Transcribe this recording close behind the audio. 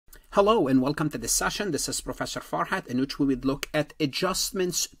Hello and welcome to this session. This is Professor Farhat, in which we would look at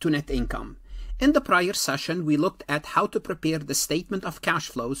adjustments to net income. In the prior session, we looked at how to prepare the statement of cash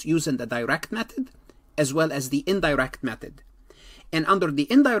flows using the direct method as well as the indirect method. And under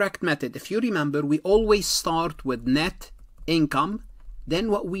the indirect method, if you remember, we always start with net income.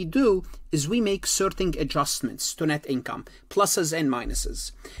 Then what we do is we make certain adjustments to net income, pluses and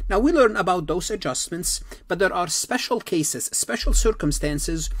minuses. Now we learn about those adjustments, but there are special cases, special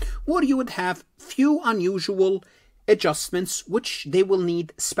circumstances where you would have few unusual adjustments which they will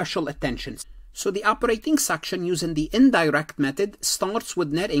need special attention. So the operating section using the indirect method starts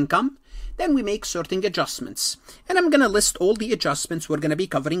with net income. Then we make certain adjustments. And I'm going to list all the adjustments we're going to be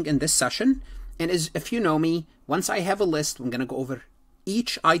covering in this session. And if you know me, once I have a list, I'm going to go over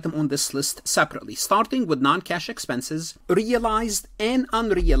each item on this list separately, starting with non-cash expenses, realized and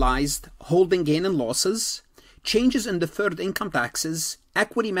unrealized holding gain and losses, changes in deferred income taxes,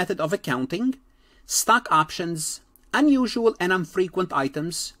 equity method of accounting, stock options, unusual and infrequent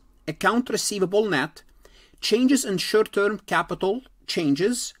items, account receivable net, changes in short-term capital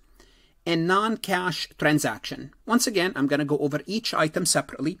changes, and non-cash transaction. Once again, I'm going to go over each item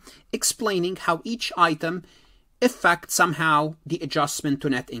separately, explaining how each item affect somehow the adjustment to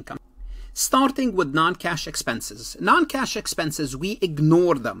net income. Starting with non-cash expenses. Non-cash expenses, we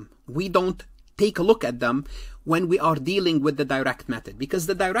ignore them. We don't take a look at them when we are dealing with the direct method, because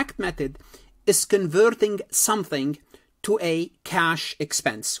the direct method is converting something to a cash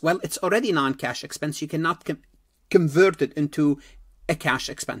expense. Well, it's already non-cash expense. You cannot convert it into a cash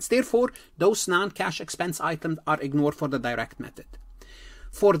expense. Therefore, those non-cash expense items are ignored for the direct method.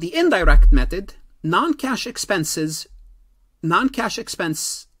 For the indirect method, non-cash expenses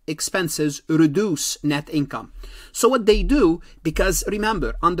reduce net income. So what they do, because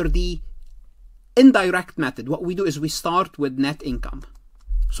remember, under the indirect method, what we do is we start with net income.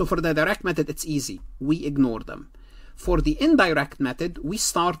 So for the direct method, it's easy. We ignore them. For the indirect method, we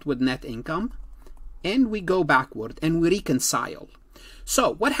start with net income and we go backward and we reconcile.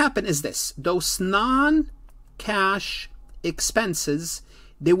 So what happened is this: those non-cash expenses,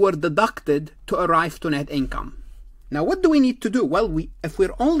 they were deducted to arrive to net income. Now, what do we need to do? Well, if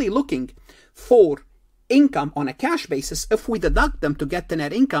we're only looking for income on a cash basis, if we deduct them to get to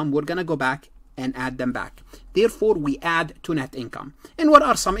net income, we're going to go back and add them back. Therefore, we add to net income. And what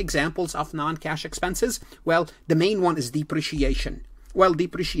are some examples of non-cash expenses? Well, the main one is depreciation. Well,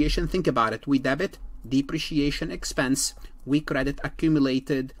 depreciation, think about it. We debit depreciation expense, we credit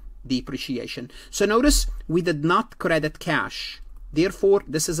accumulated depreciation. So notice we did not credit cash. Therefore,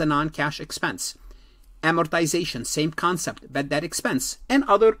 this is a non-cash expense. Amortization, same concept, but that expense, and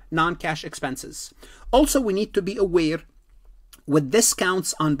other non-cash expenses. Also, we need to be aware with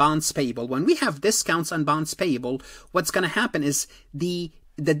discounts on bonds payable. When we have discounts on bonds payable, what's going to happen is the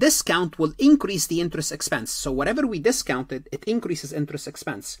discount will increase the interest expense. So whatever we discounted, it increases interest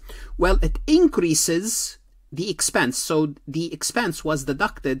expense. Well, it increases the expense. So the expense was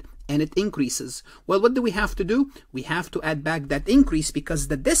deducted and it increases. Well, what do we have to do? We have to add back that increase because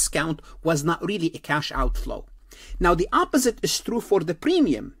the discount was not really a cash outflow. Now, the opposite is true for the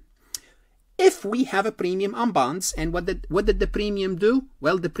premium. If we have a premium on bonds, and what did the premium do?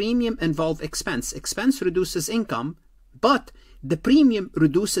 Well, the premium involved expense. Expense reduces income, but the premium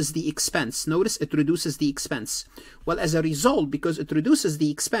reduces the expense. Notice it reduces the expense. Well, as a result, because it reduces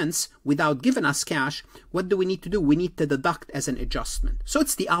the expense without giving us cash, what do we need to do? We need to deduct as an adjustment. So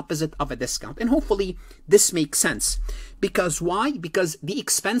it's the opposite of a discount. And hopefully this makes sense. Because why? Because the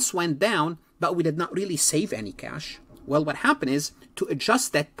expense went down, but we did not really save any cash. Well, what happened is to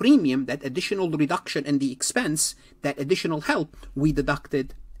adjust that premium, that additional reduction in the expense, that additional help, we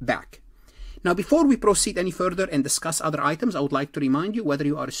deducted back. Now, before we proceed any further and discuss other items, I would like to remind you whether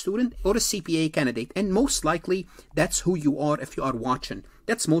you are a student or a CPA candidate, and most likely that's who you are if you are watching.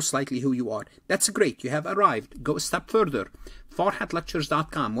 That's most likely who you are. That's great. You have arrived. Go a step further.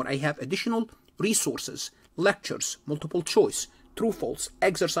 FarhatLectures.com, where I have additional resources, lectures, multiple choice, true false,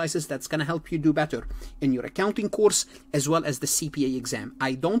 exercises that's going to help you do better in your accounting course as well as the CPA exam.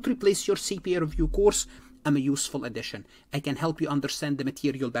 I don't replace your CPA review course. I'm a useful addition. I can help you understand the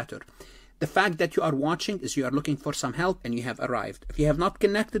material better. The fact that you are watching is you are looking for some help and you have arrived. If you have not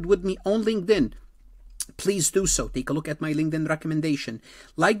connected with me on LinkedIn, please do so. Take a look at my LinkedIn recommendation.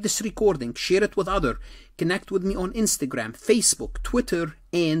 Like this recording, share it with others. Connect with me on Instagram, Facebook, Twitter,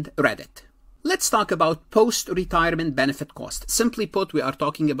 and Reddit. Let's talk about post-retirement benefit cost. Simply put, we are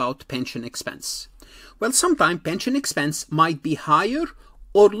talking about pension expense. Well, sometimes pension expense might be higher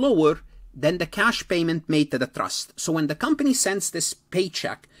or lower than the cash payment made to the trust. So when the company sends this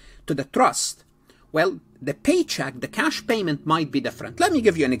paycheck to the trust, well, the paycheck, the cash payment might be different. Let me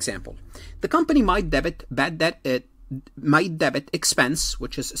give you an example. The company might debit might debit expense,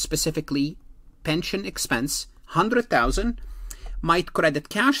 which is specifically pension expense, 100,000, might credit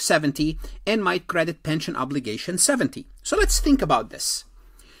cash 70, and might credit pension obligation 70. So let's think about this.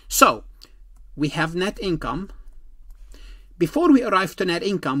 So we have net income. Before we arrive to net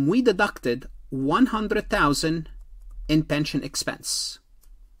income, we deducted 100,000 in pension expense.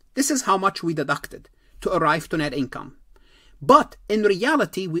 This is how much we deducted to arrive to net income. But in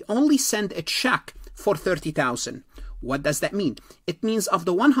reality, we only send a check for 30,000. What does that mean? It means of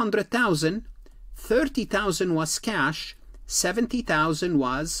the 100,000, 30,000 was cash, 70,000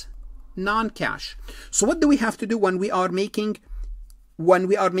 was non-cash. So what do we have to do when we are making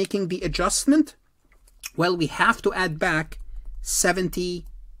the adjustment? Well, we have to add back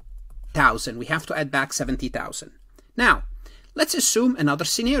 70,000. We have to add back 70,000. Now, let's assume another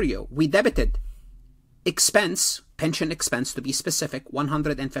scenario. We debited expense, pension expense to be specific,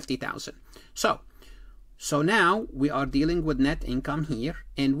 150,000. So now we are dealing with net income here,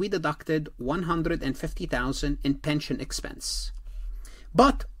 and we deducted 150,000 in pension expense.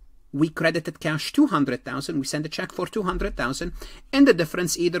 But we credited cash 200,000. We sent a check for 200,000, and the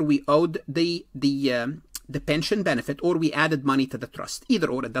difference, either we owed the pension benefit or we added money to the trust. Either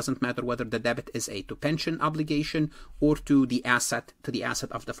or, it doesn't matter whether the debit is to pension obligation or to the asset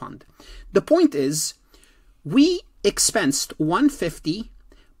of the fund. The point is, we expensed 150,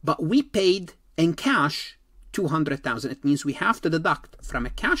 but we paid in cash 200,000. It means we have to deduct from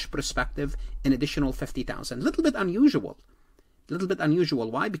a cash perspective an additional 50,000. A little bit unusual.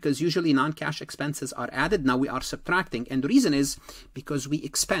 Why? Because usually non-cash expenses are added. Now we are subtracting, and the reason is because we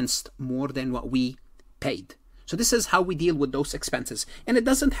expensed more than what we paid. So this is how we deal with those expenses. And it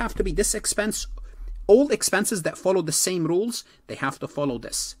doesn't have to be this expense. All expenses that follow the same rules, they have to follow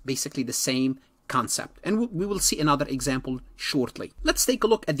this, basically the same concept. And we will see another example shortly. Let's take a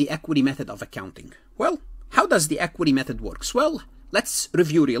look at the equity method of accounting. Well, how does the equity method works? Well, let's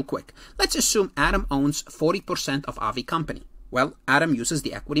review real quick. Let's assume Adam owns 40% of Avi company. Well, Adam uses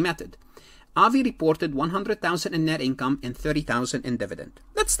the equity method. Avi reported 100,000 in net income and 30,000 in dividend.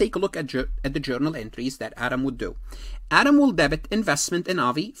 Let's take a look at the journal entries that Adam would do. Adam will debit investment in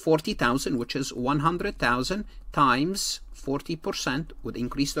Avi, 40,000, which is 100,000 times 40% would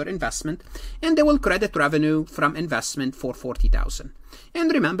increase their investment, and they will credit revenue from investment for 40,000.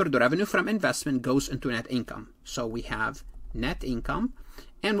 And remember, the revenue from investment goes into net income. So we have net income,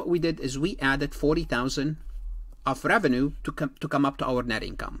 and what we did is we added 40,000 of revenue to come up to our net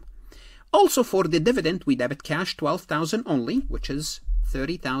income. Also, for the dividend, we debit cash 12,000 only, which is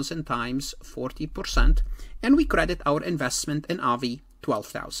 30,000 times 40%, and we credit our investment in Avi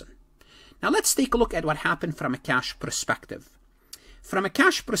 12,000. Now let's take a look at what happened from a cash perspective. From a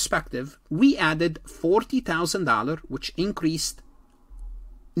cash perspective, we added $40,000, which increased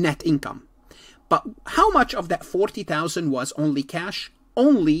net income. But how much of that 40,000 was only cash?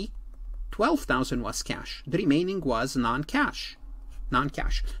 Only 12,000 was cash. The remaining was non-cash.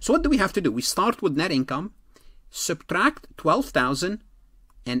 So what do we have to do? We start with net income, subtract 12,000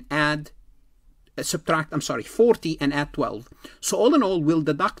 and add, subtract 40 and add 12. So all in all, we'll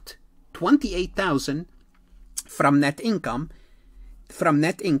deduct 28,000 from net income,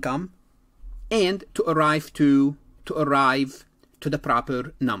 and to arrive to the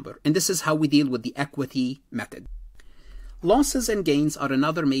proper number. And this is how we deal with the equity method. Losses and gains are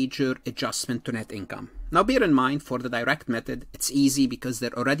another major adjustment to net income. Now bear in mind, for the direct method, it's easy because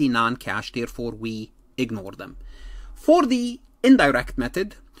they're already non-cash, therefore we ignore them. For the indirect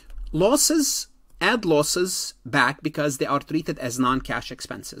method, add losses back because they are treated as non-cash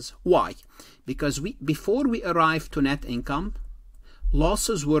expenses. Why? Because before we arrive to net income,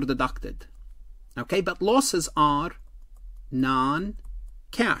 losses were deducted. Okay, but losses are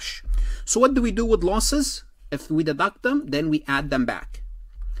non-cash. So what do we do with losses? If we deduct them, then we add them back.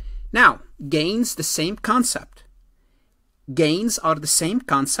 Now, gains, the same concept. Gains are the same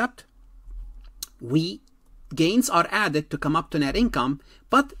concept. Gains are added to come up to net income,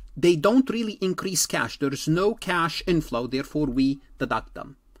 but they don't really increase cash. There is no cash inflow, therefore we deduct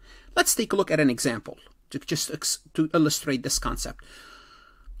them. Let's take a look at an example to illustrate this concept.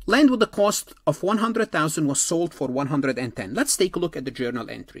 Land with a cost of 100,000 was sold for 110. Let's take a look at the journal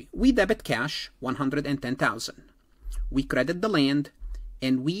entry. We debit cash 110,000. We credit the land,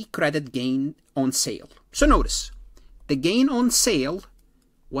 and we credit gain on sale. So notice, the gain on sale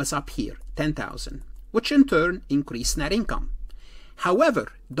was up here, 10,000, which in turn increased net income.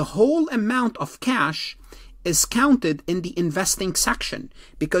 However, the whole amount of cash is counted in the investing section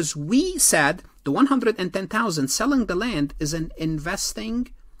because we said the 110,000 selling the land is an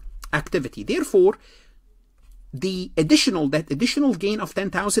investing activity. Therefore, that additional gain of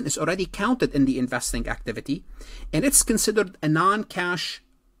 10,000 is already counted in the investing activity, and it's considered a non-cash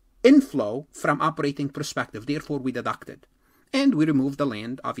inflow from operating perspective. Therefore, we deduct it. And we remove the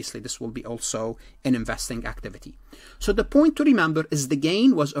land. Obviously, this will be also an investing activity. So the point to remember is the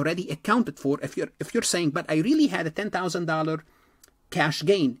gain was already accounted for. If you're saying, but I really had a $10,000 cash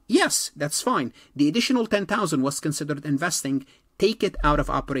gain. Yes, that's fine. The additional 10,000 was considered investing. Take it out of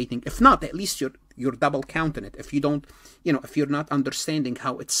operating. If not, at least you're double counting it. If you don't, if you're not understanding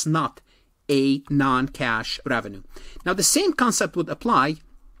how it's not a non-cash revenue. Now, the same concept would apply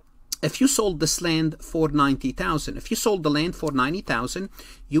if you sold this land for $90,000. If you sold the land for $90,000,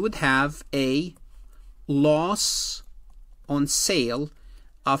 you would have a loss on sale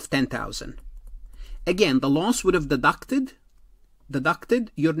of $10,000. Again, the loss would have deducted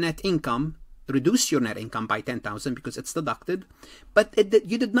your net income, reduce your net income by $10,000 because it's deducted, but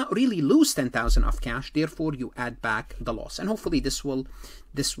you did not really lose $10,000 of cash. Therefore, you add back the loss, and hopefully this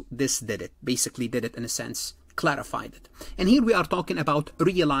did it. Basically, did it in a sense. Clarified it. And here we are talking about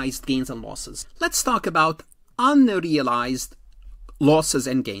realized gains and losses. Let's talk about unrealized losses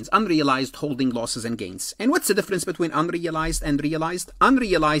and gains, unrealized holding losses and gains. And what's the difference between unrealized and realized?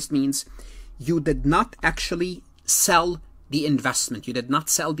 Unrealized means you did not actually sell the investment. You did not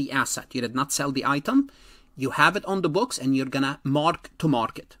sell the asset. You did not sell the item. You have it on the books and you're going to mark to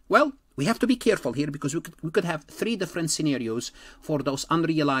market. Well, we have to be careful here because we could have three different scenarios for those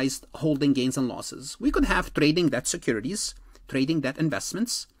unrealized holding gains and losses. We could have trading debt securities, trading debt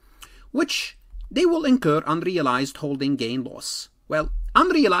investments, which they will incur unrealized holding gain loss. Well,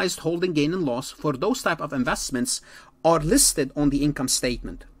 unrealized holding gain and loss for those type of investments are listed on the income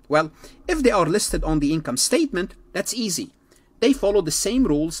statement. Well, if they are listed on the income statement, that's easy. They follow the same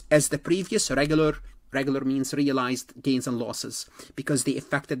rules as the previous regular means realized gains and losses because they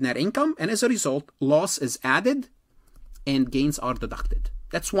affected net income, and as a result, loss is added and gains are deducted.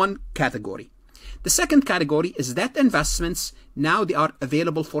 That's one category. The second category is debt investments. Now they are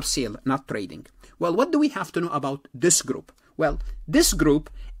available for sale, not trading. Well, what do we have to know about this group? Well, this group,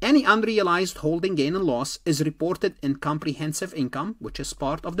 any unrealized holding gain and loss is reported in comprehensive income, which is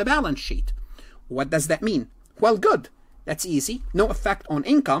part of the balance sheet. What does that mean? Well, good. That's easy. No effect on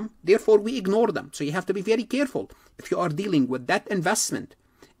income. Therefore, we ignore them. So you have to be very careful. If you are dealing with that investment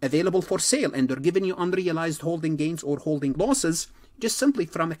available for sale and they're giving you unrealized holding gains or holding losses, just simply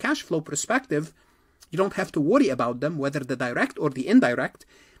from a cash flow perspective, you don't have to worry about them, whether the direct or the indirect,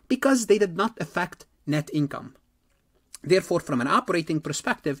 because they did not affect net income. Therefore, from an operating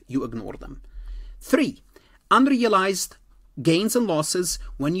perspective, you ignore them. 3, unrealized gains and losses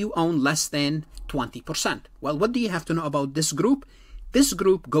when you own less than 20%. Well, what do you have to know about this group? This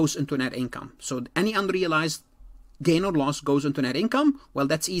group goes into net income. So any unrealized gain or loss goes into net income. Well,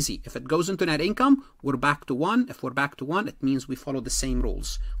 that's easy. If it goes into net income, we're back to 1. If we're back to 1, it means we follow the same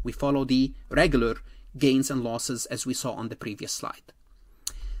rules. We follow the regular gains and losses as we saw on the previous slide.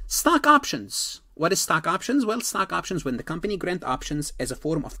 Stock options. What is stock options? Well, stock options when the company grant options as a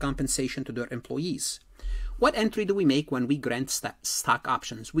form of compensation to their employees. What entry do we make when we grant stock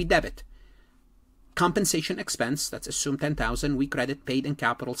options? We debit compensation expense, let's assume 10,000, we credit paid in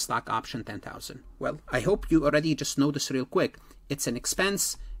capital stock option 10,000. Well, I hope you already just know this real quick. It's an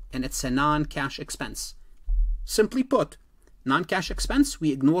expense and it's a non-cash expense. Simply put, non-cash expense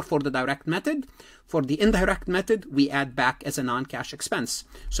we ignore for the direct method. For the indirect method, we add back as a non-cash expense.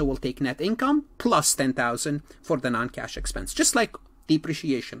 So we'll take net income plus 10,000 for the non-cash expense, just like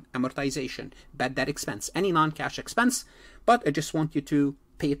depreciation, amortization, bad debt expense, any non-cash expense. But I just want you to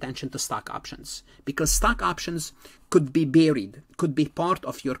pay attention to stock options because stock options could be buried, could be part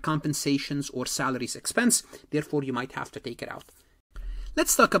of your compensations or salaries expense. Therefore, you might have to take it out.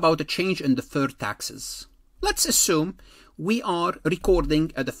 Let's talk about a change in deferred taxes. Let's assume we are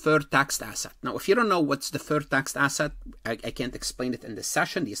recording a deferred taxed asset. Now, if you don't know what's deferred taxed asset, I can't explain it in this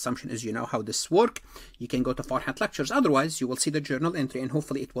session. The assumption is you know how this works. You can go to Farhat Lectures. Otherwise, you will see the journal entry and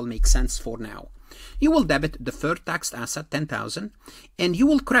hopefully it will make sense for now. You will debit deferred taxed asset 10,000 and you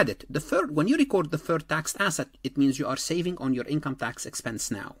will credit deferred. When you record deferred taxed asset, it means you are saving on your income tax expense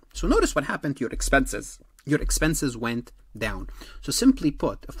now. So notice what happened to your expenses. Your expenses went down. So simply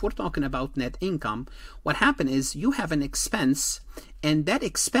put, if we're talking about net income, what happened is you have an expense and that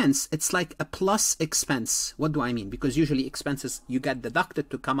expense, it's like a plus expense. What do I mean? Because usually expenses you get deducted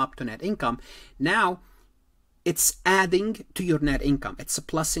to come up to net income. Now it's adding to your net income. It's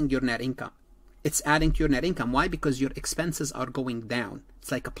plussing your net income. It's adding to your net income. Why? Because your expenses are going down.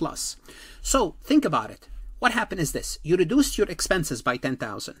 It's like a plus. So think about it. What happened is this. You reduced your expenses by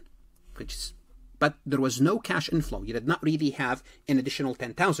 10,000, but there was no cash inflow. You did not really have an additional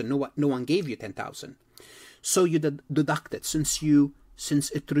 10,000. No one gave you 10,000. So you deduct it.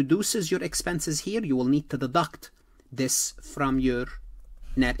 Since it reduces your expenses here, you will need to deduct this from your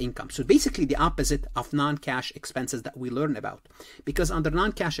net income. So basically the opposite of non-cash expenses that we learn about. Because under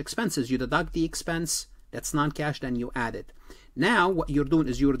non-cash expenses, you deduct the expense that's non-cash, then you add it. Now what you're doing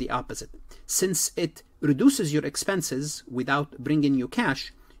is you're the opposite. Since it reduces your expenses without bringing you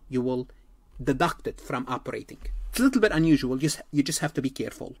cash, you will deduct it from operating. It's a little bit unusual. You just have to be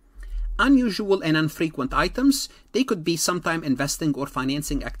careful. Unusual and infrequent items, they could be sometime investing or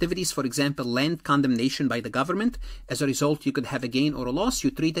financing activities. For example, land condemnation by the government. As a result, you could have a gain or a loss.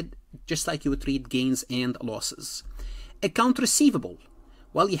 You treat it just like you would treat gains and losses. Account receivable.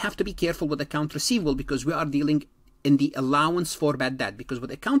 Well, you have to be careful with account receivable because we are dealing in the allowance for bad debt, because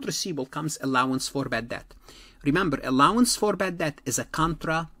with account receivable comes allowance for bad debt. Remember, allowance for bad debt is a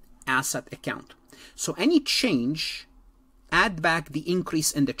contra asset account. So any change, add back the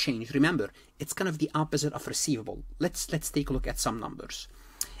increase in the change. Remember, it's kind of the opposite of receivable. Let's take a look at some numbers.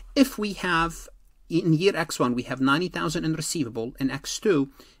 If we have, in year X1, we have 90,000 in receivable, in X2,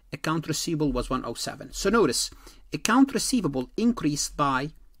 account receivable was 107. So notice, account receivable increased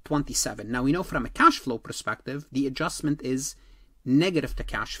by 27. Now we know from a cash flow perspective, the adjustment is negative to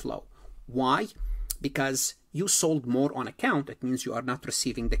cash flow. Why? Because you sold more on account. It means you are not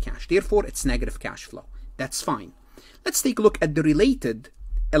receiving the cash. Therefore, it's negative cash flow. That's fine. Let's take a look at the related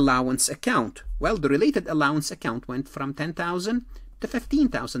allowance account. Well, the related allowance account went from 10,000 to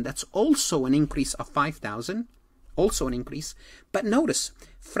 15,000. That's also an increase of 5,000. Also an increase. But notice,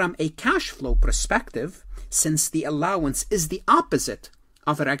 from a cash flow perspective, since the allowance is the opposite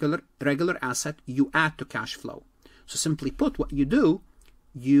of a regular asset, you add to cash flow. So simply put, what you do,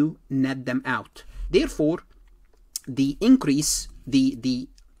 you net them out. Therefore, the increase, the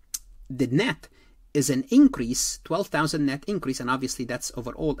net is an increase, 12,000 net increase, and obviously that's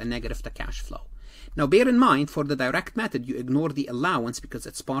overall a negative to cash flow. Now bear in mind, for the direct method, you ignore the allowance because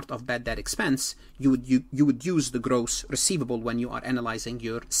it's part of bad debt expense. You would use the gross receivable when you are analyzing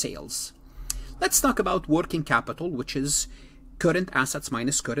your sales. Let's talk about working capital, which is current assets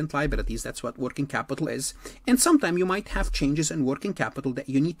minus current liabilities. That's what working capital is. And sometimes you might have changes in working capital that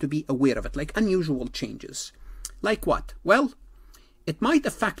you need to be aware of it, like unusual changes. Like what? Well, it might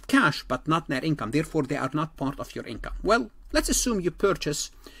affect cash, but not net income. Therefore, they are not part of your income. Well, let's assume you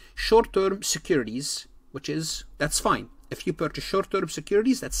purchase short-term securities, that's fine. If you purchase short-term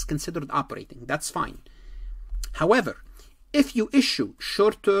securities, that's considered operating. That's fine. However, if you issue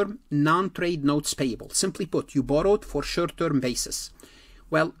short-term non-trade notes payable, simply put, you borrowed for short-term basis.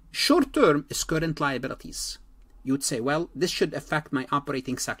 Well, short-term is current liabilities. You would say, well, this should affect my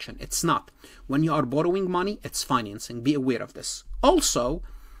operating section. It's not. When you are borrowing money, it's financing. Be aware of this. Also,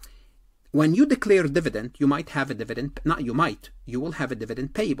 when you declare dividend, you might have a dividend, you will have a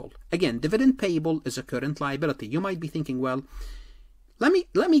dividend payable. Again, dividend payable is a current liability. You might be thinking, well, let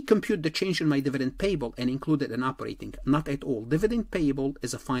me compute the change in my dividend payable and include it in operating. Not at all. Dividend payable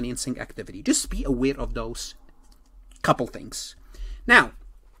is a financing activity. Just be aware of those couple things. Now,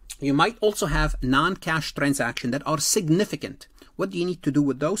 you might also have non-cash transactions that are significant. What do you need to do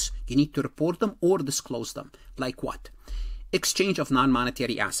with those? You need to report them or disclose them. Like what? Exchange of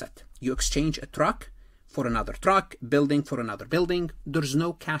non-monetary asset. You exchange a truck for another truck, building for another building. There's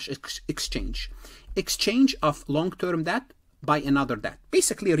no cash exchange. Exchange of long-term debt by another debt.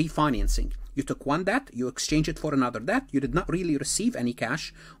 Basically refinancing. You took one debt, you exchange it for another debt. You did not really receive any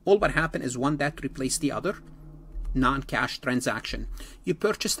cash. All what happened is one debt replaced the other. Non-cash transaction. You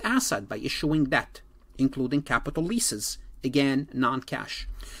purchased asset by issuing debt, including capital leases. Again, non-cash.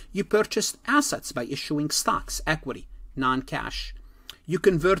 You purchased assets by issuing stocks, equity, non-cash. You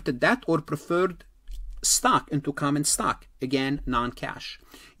converted debt or preferred stock into common stock. Again, non-cash.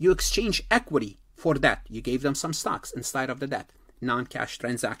 You exchange equity for debt. You gave them some stocks instead of the debt. Non-cash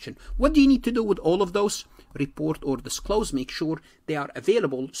transaction. What do you need to do with all of those? Report or disclose. Make sure they are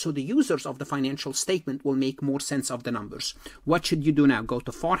available so the users of the financial statement will make more sense of the numbers. What should you do now? Go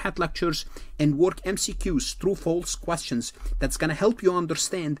to Farhat Lectures and work MCQs, true-false questions. That's going to help you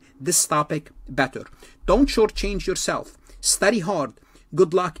understand this topic better. Don't shortchange yourself. Study hard.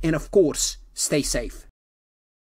 Good luck, and of course, stay safe.